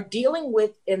 are dealing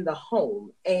with in the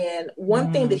home. And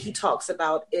one thing that he talks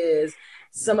about is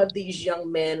some of these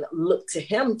young men look to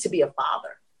him to be a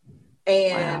father.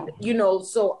 And,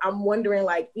 so I'm wondering,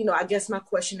 I guess my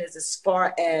question is, as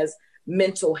far as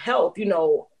mental health,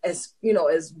 as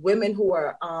women who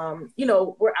are,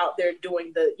 we're out there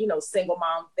doing the, single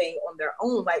mom thing on their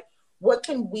own, what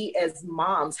can we as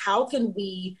moms, how can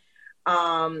we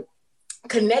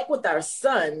connect with our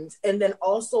sons and then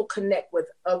also connect with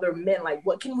other men?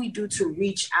 What can we do to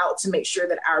reach out to make sure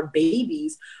that our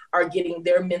babies are getting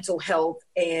their mental health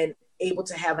and able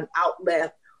to have an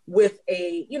outlet with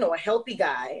a healthy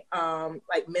guy,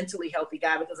 mentally healthy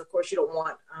guy, because of course you don't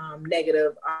want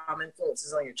negative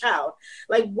influences on your child.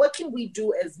 What can we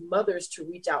do as mothers to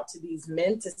reach out to these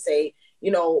men to say,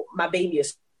 my baby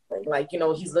is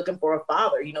he's looking for a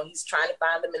father, he's trying to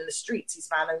find them in the streets. He's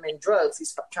finding them in drugs.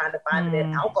 He's trying to find them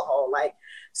in alcohol.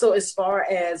 So as far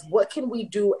as what can we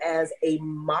do as a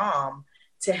mom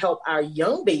to help our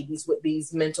young babies with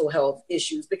these mental health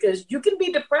issues? Because you can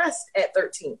be depressed at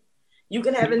 13. You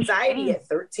can have anxiety at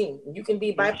 13. You can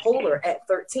be bipolar at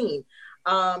 13.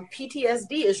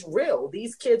 PTSD is real.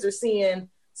 These kids are seeing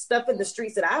stuff in the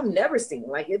streets that I've never seen.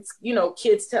 It's,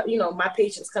 kids tell, my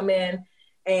patients come in,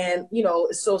 and,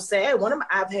 it's so sad.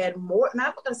 I've had more,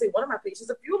 not going to say one of my patients,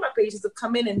 a few of my patients have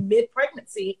come in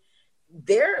mid-pregnancy,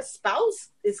 their spouse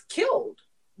is killed.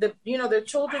 Their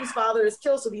children's father is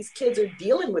killed. So these kids are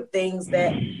dealing with things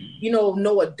that,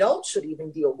 no adult should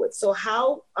even deal with. So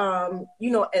how,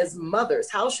 as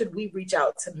mothers, how should we reach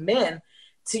out to men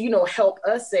to, help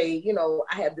us say,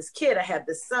 I have this kid, I have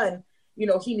this son,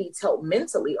 he needs help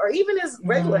mentally, or even his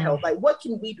regular health. What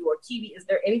can we do? Or Kiwi, is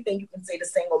there anything you can say to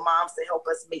single moms to help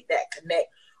us make that connect?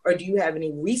 Or do you have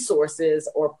any resources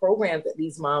or programs that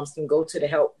these moms can go to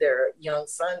help their young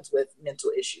sons with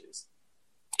mental issues?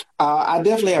 I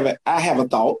definitely have a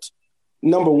thought.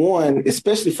 Number one,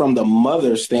 especially from the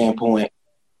mother standpoint,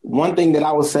 one thing that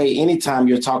I would say anytime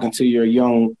you're talking to your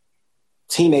young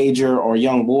teenager or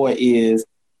young boy is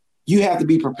you have to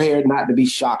be prepared not to be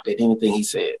shocked at anything he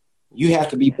said. You have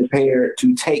to be prepared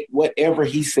to take whatever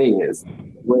he says,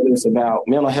 whether it's about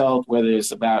mental health, whether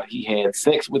it's about he had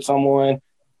sex with someone.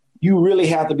 You really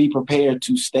have to be prepared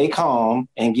to stay calm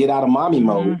and get out of mommy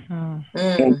mode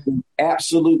and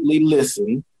absolutely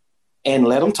listen and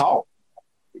let them talk.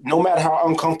 No matter how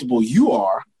uncomfortable you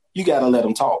are, you got to let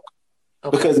them talk.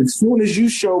 Okay. Because as soon as you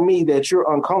show me that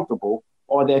you're uncomfortable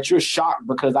or that you're shocked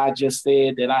because I just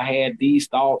said that I had these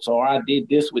thoughts or I did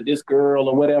this with this girl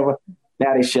or whatever,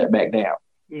 now they shut back down.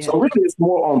 Yeah. So really it's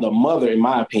more on the mother, in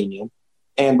my opinion.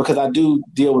 And because I do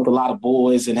deal with a lot of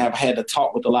boys and have had to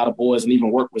talk with a lot of boys and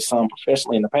even work with some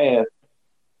professionally in the past,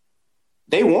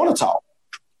 they want to talk.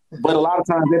 But a lot of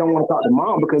times they don't want to talk to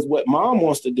mom because what mom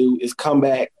wants to do is come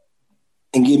back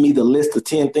and give me the list of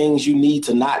 10 things you need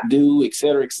to not do, et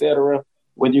cetera,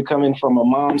 whether you're coming from a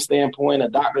mom standpoint, a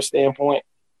doctor standpoint.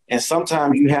 And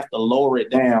sometimes you have to lower it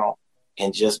down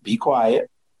and just be quiet.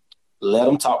 Let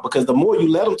them talk, because the more you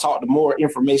let them talk, the more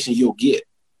information you'll get.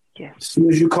 Yeah. As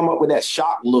soon as you come up with that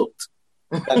shock look,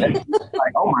 like,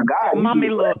 oh my God. Mommy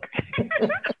look.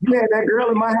 You had that girl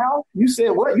in my house? You said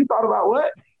what? You thought about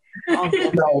what?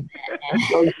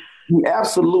 So you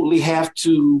absolutely have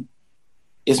to,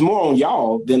 it's more on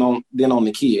y'all than on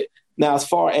the kid. Now, as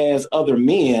far as other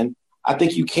men, I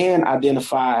think you can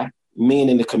identify men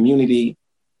in the community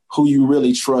who you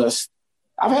really trust.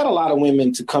 I've had a lot of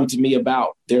women to come to me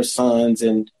about their sons,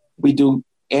 and we do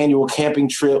annual camping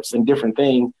trips and different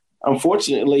things.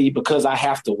 Unfortunately, because I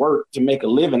have to work to make a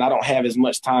living, I don't have as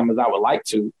much time as I would like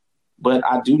to. But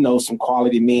I do know some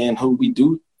quality men who we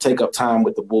do take up time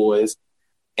with the boys.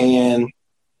 And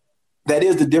that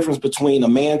is the difference between a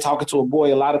man talking to a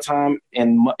boy a lot of time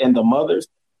and the mothers,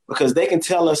 because they can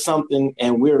tell us something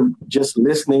and we're just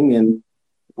listening, and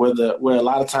where a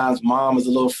lot of times mom is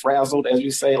a little frazzled, as we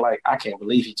say, like, I can't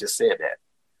believe he just said that.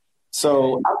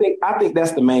 So I think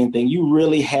that's the main thing. You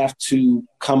really have to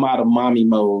come out of mommy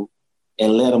mode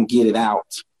and let them get it out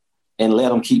and let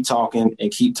them keep talking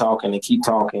and keep talking and keep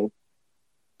talking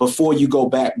before you go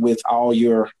back with all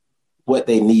what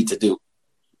they need to do.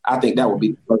 I think that would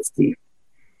be the first thing.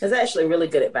 That's actually really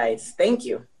good advice. Thank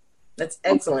you. That's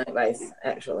excellent advice,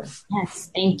 actually.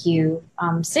 Yes, thank you.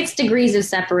 6 degrees of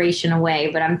separation away,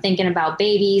 but I'm thinking about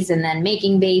babies and then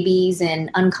making babies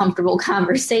and uncomfortable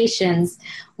conversations.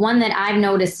 One that I've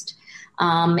noticed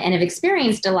and have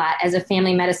experienced a lot as a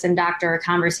family medicine doctor, a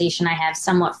conversation I have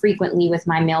somewhat frequently with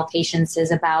my male patients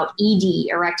is about ED,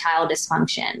 erectile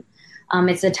dysfunction.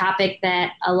 It's a topic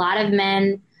that a lot of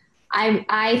men,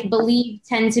 I believe,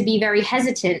 tend to be very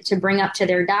hesitant to bring up to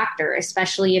their doctor,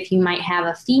 especially if you might have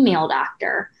a female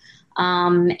doctor.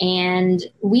 And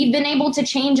we've been able to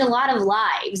change a lot of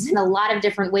lives in a lot of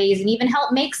different ways and even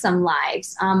help make some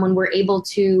lives when we're able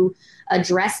to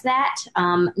address that,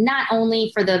 not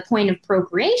only for the point of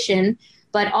procreation,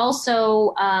 but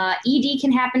also ED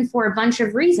can happen for a bunch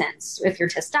of reasons. If your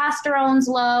testosterone's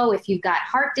low, if you've got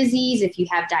heart disease, if you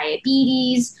have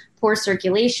diabetes, poor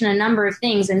circulation, a number of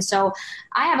things. And so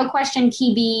I have a question,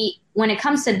 Kibi, when it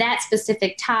comes to that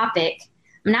specific topic.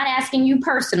 I'm not asking you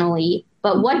personally,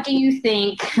 but what do you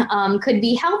think could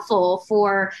be helpful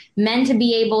for men to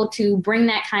be able to bring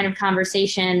that kind of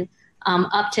conversation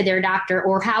up to their doctor?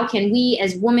 Or how can we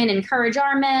as women encourage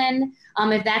our men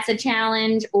if that's a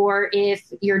challenge, or if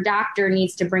your doctor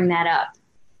needs to bring that up?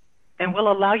 And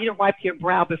we'll allow you to wipe your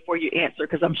brow before you answer,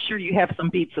 because I'm sure you have some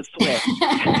beads of sweat.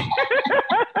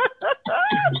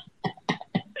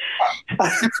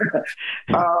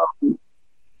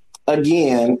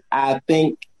 Again, I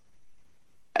think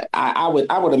I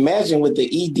would imagine with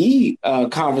the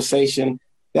ED conversation,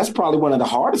 that's probably one of the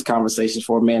hardest conversations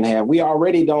for a man to have. We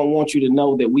already don't want you to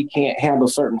know that we can't handle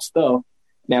certain stuff.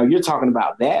 Now you're talking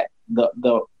about that,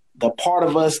 the part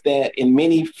of us that in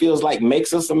many feels like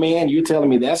makes us a man. You're telling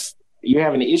me you're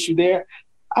having an issue there.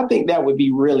 I think that would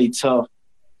be really tough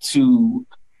to.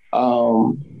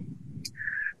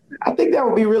 I think that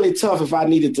would be really tough if I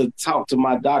needed to talk to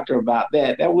my doctor about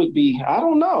that. That would be, I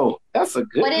don't know. That's a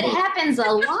good But it happens a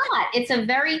lot.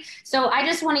 So I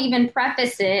just want to even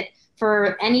preface it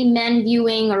for any men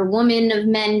viewing or women of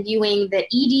men viewing that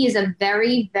ED is a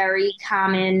very, very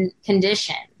common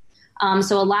condition.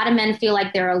 So a lot of men feel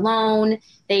like they're alone.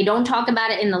 They don't talk about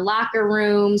it in the locker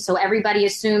room. So everybody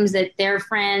assumes that their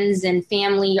friends and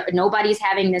family, nobody's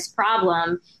having this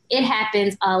problem. It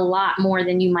happens a lot more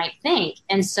than you might think.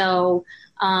 And so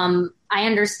I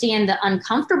understand the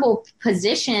uncomfortable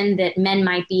position that men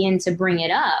might be in to bring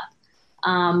it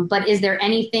up. But is there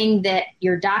anything that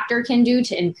your doctor can do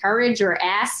to encourage or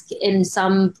ask in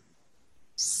some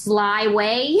sly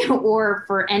way, or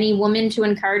for any woman to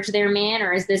encourage their man?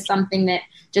 Or is this something that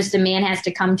just a man has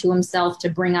to come to himself to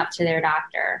bring up to their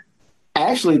doctor?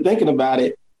 Actually, thinking about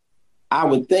it, I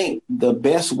would think the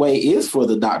best way is for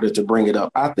the doctor to bring it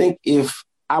up. I think if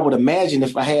I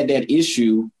had that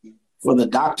issue, for the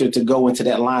doctor to go into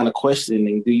that line of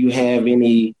questioning, do you have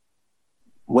any,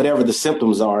 whatever the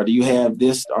symptoms are, do you have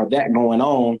this or that going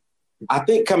on? I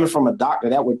think coming from a doctor,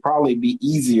 that would probably be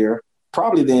easier,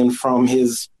 probably than from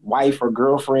his wife or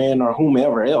girlfriend or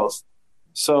whomever else.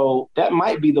 So that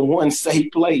might be the one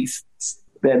safe place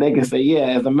that they can say, yeah,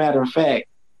 as a matter of fact,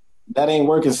 that ain't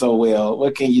working so well.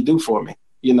 What can you do for me?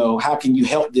 How can you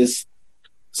help this?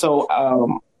 So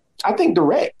I think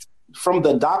direct from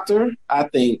the doctor, I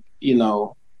think,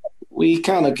 we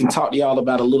kind of can talk to y'all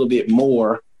about a little bit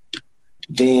more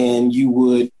than you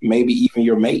would maybe even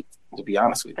your mate, to be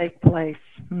honest with you. Safe place.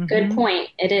 Mm-hmm. Good point.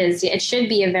 It is. It should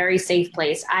be a very safe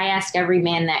place. I ask every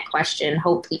man that question.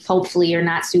 Hopefully you're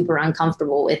not super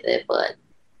uncomfortable with it, but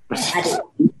I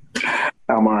do.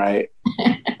 I'm all right.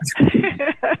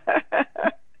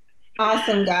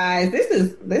 Awesome, guys.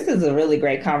 This is a really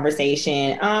great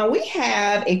conversation. We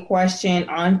have a question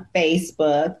on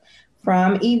Facebook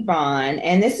from Yvonne,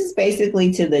 and this is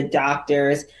basically to the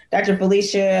doctors, Dr.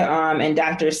 Felicia and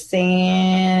Dr.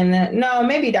 San. No,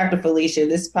 maybe Dr. Felicia.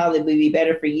 This probably would be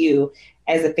better for you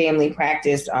as a family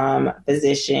practice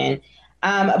physician.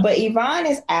 But Yvonne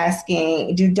is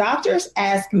asking, do doctors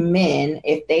ask men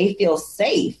if they feel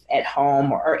safe at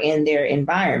home or in their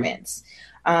environments?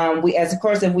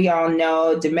 If we all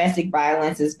know, domestic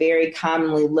violence is very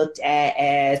commonly looked at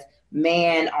as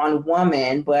man on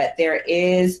woman, but there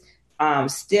is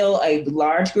still a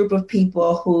large group of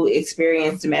people who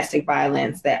experience domestic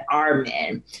violence that are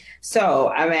men. So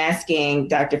I'm asking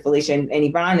Dr. Felicia, and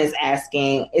Yvonne is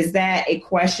asking, is that a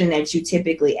question that you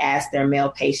typically ask your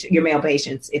male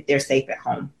patients if they're safe at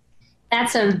home?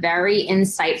 That's a very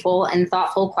insightful and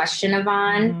thoughtful question,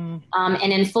 Yvonne.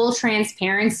 And in full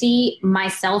transparency,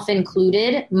 myself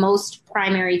included, most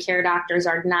primary care doctors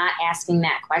are not asking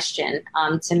that question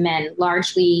to men,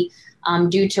 largely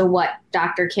due to what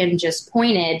Dr. Kim just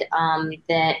pointed,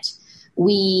 that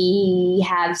we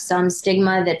have some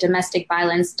stigma that domestic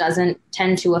violence doesn't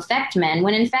tend to affect men,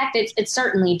 when in fact it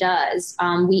certainly does.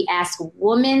 We ask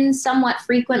women somewhat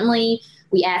frequently.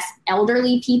 We ask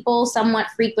elderly people somewhat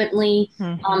frequently,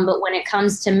 but when it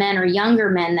comes to men or younger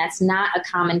men, that's not a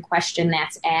common question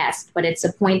that's asked, but it's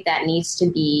a point that needs to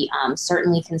be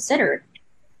certainly considered.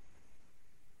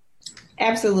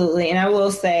 Absolutely. And I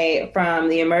will say, from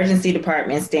the emergency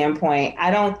department standpoint, I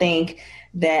don't think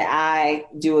that I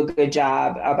do a good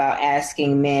job about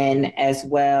asking men as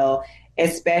well,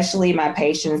 especially my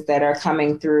patients that are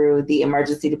coming through the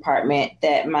emergency department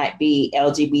that might be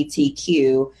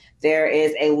LGBTQ. There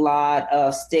is a lot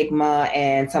of stigma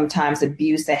and sometimes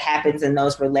abuse that happens in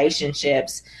those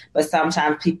relationships, but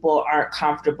sometimes people aren't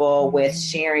comfortable with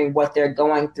sharing what they're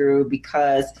going through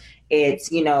because it's,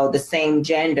 the same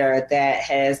gender that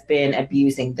has been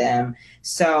abusing them.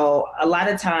 So a lot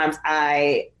of times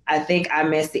I think I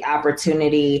miss the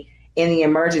opportunity in the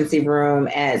emergency room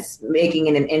as making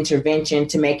it an intervention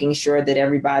to making sure that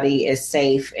everybody is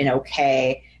safe and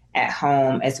okay at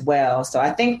home as well. So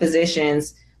I think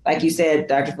physicians, like you said,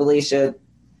 Dr. Felicia,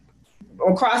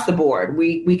 across the board,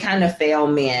 we kind of fail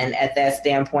men at that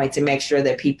standpoint to make sure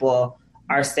that people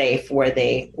are safe where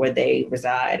they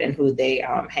reside and who they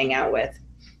hang out with.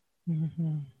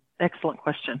 Excellent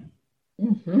question.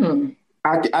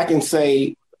 I can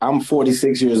say I'm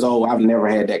 46 years old. I've never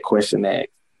had that question asked.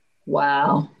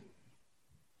 Wow.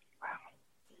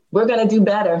 We're going to do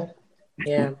better.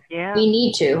 Yeah. We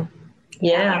need to.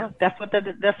 Yeah. That's what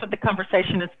the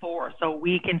conversation is for. So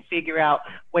we can figure out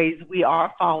ways we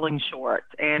are falling short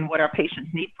and what our patients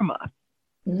need from us.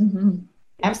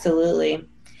 Absolutely.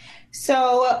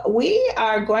 So we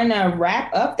are going to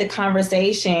wrap up the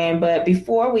conversation, but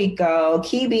before we go,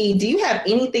 Kibi, do you have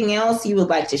anything else you would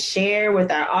like to share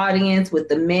with our audience, with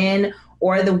the men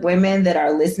or the women that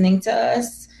are listening to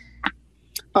us?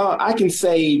 I can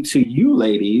say to you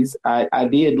ladies, I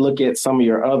did look at some of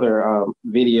your other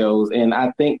videos, and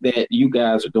I think that you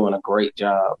guys are doing a great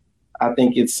job. I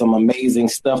think it's some amazing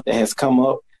stuff that has come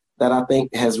up that I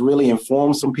think has really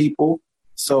informed some people.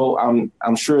 So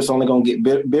I'm sure it's only going to get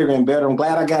bigger and better. I'm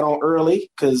glad I got on early,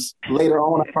 because later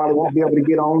on I probably won't be able to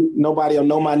get on. Nobody will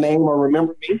know my name or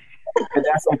remember me. But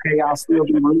that's okay. I'll still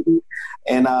be rooting.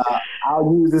 And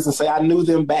I'll use this and say I knew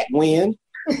them back when.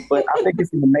 But I think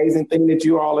it's an amazing thing that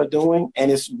you all are doing. And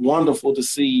it's wonderful to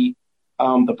see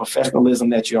the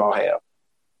professionalism that you all have.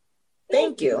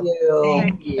 Thank you.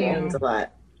 Thank you. That means a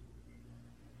lot.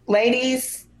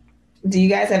 Ladies, do you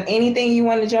guys have anything you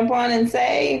want to jump on and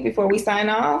say before we sign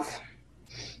off?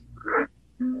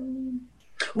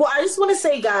 Well, I just want to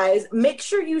say, guys, make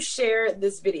sure you share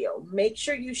this video. Make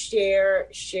sure you share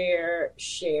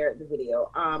the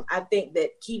video. I think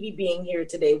that Kibi being here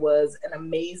today was an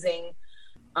amazing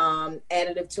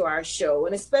additive to our show.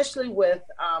 And especially with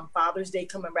Father's Day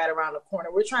coming right around the corner,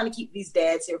 we're trying to keep these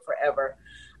dads here forever.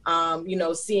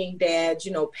 Seeing dads,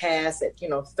 pass at,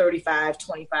 35,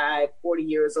 25, 40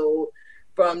 years old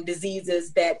from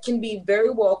diseases that can be very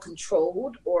well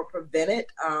controlled or prevented.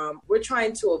 We're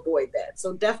trying to avoid that.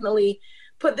 So definitely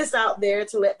put this out there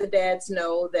to let the dads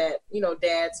know that,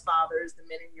 dads, fathers, the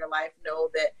men in your life know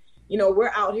that,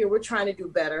 we're out here, we're trying to do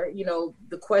better.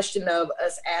 The question of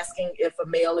us asking if a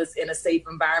male is in a safe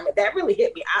environment, that really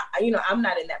hit me. I'm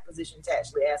not in that position to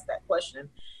actually ask that question.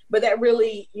 But that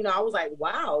really, I was like,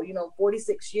 wow,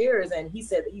 46 years. And he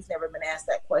said that he's never been asked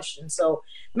that question. So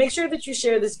make sure that you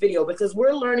share this video, because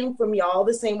we're learning from y'all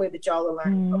the same way that y'all are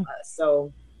learning from us.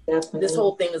 So This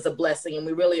whole thing is a blessing. And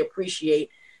we really appreciate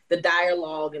the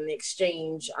dialogue and the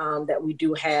exchange that we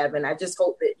do have. And I just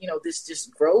hope that, this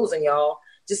just grows and y'all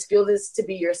just feel this to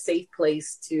be your safe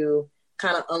place to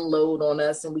kind of unload on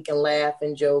us, and we can laugh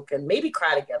and joke and maybe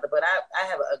cry together. But I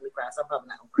have an ugly cry, so I'm probably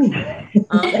not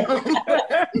gonna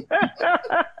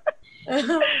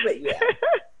cry. But yeah.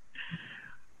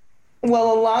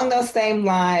 Well, along those same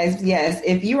lines, yes,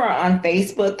 if you are on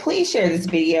Facebook, please share this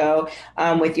video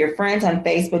with your friends on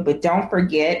Facebook. But don't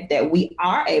forget that we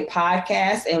are a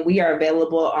podcast and we are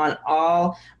available on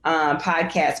all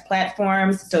podcast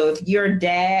platforms. So if your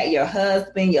dad, your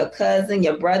husband, your cousin,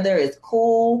 your brother is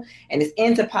cool and is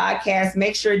into podcasts,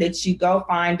 make sure that you go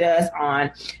find us on,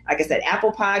 like I said,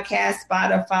 Apple Podcasts,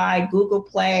 Spotify, Google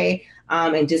Play,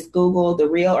 and just Google The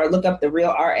Real or look up The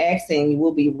Real RX and you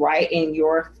will be right in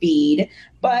your feed.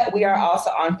 But we are also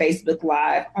on Facebook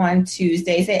Live on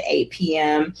Tuesdays at 8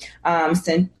 p.m.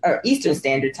 Eastern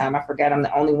Standard Time. I forgot I'm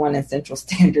the only one in Central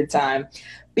Standard Time.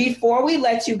 Before we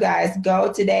let you guys go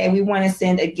today, we want to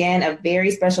send again a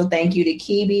very special thank you to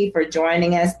Kibi for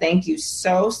joining us. Thank you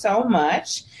so, so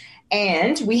much.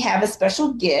 And we have a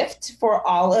special gift for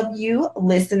all of you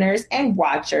listeners and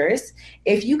watchers.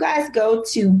 If you guys go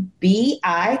to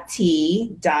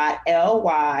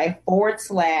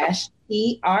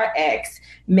bit.ly/TRX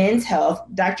Men's Health,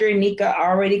 Dr. Anika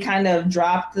already kind of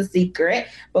dropped the secret,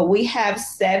 but we have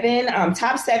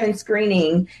top 7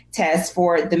 screening tests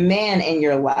for the man in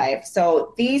your life.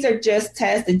 So these are just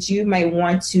tests that you may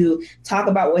want to talk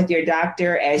about with your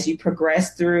doctor as you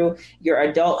progress through your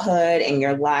adulthood and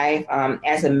your life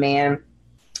as a man,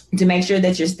 to make sure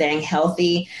that you're staying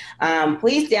healthy.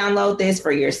 Please download this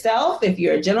for yourself if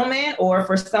you're a gentleman, or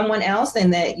for someone else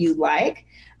and that you like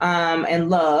and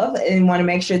love and want to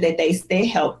make sure that they stay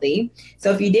healthy.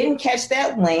 So if you didn't catch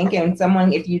that link, and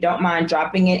if you don't mind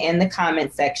dropping it in the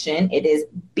comment section, it is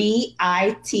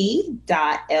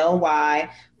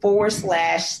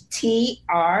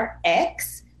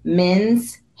bit.ly/TRX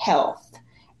Men's Health.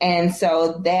 And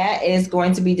so that is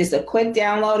going to be just a quick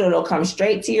download. It'll come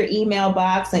straight to your email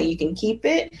box and you can keep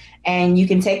it and you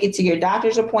can take it to your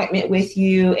doctor's appointment with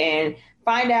you and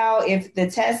find out if the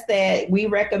tests that we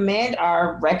recommend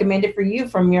are recommended for you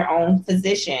from your own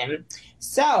physician.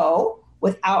 So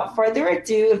without further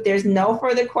ado, if there's no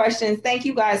further questions, thank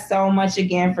you guys so much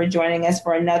again for joining us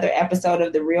for another episode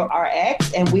of The Real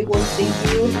RX. And we will see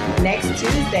you next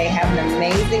Tuesday. Have an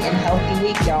amazing and healthy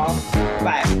week, y'all.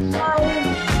 Bye. Bye.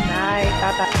 Bye.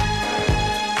 Bye.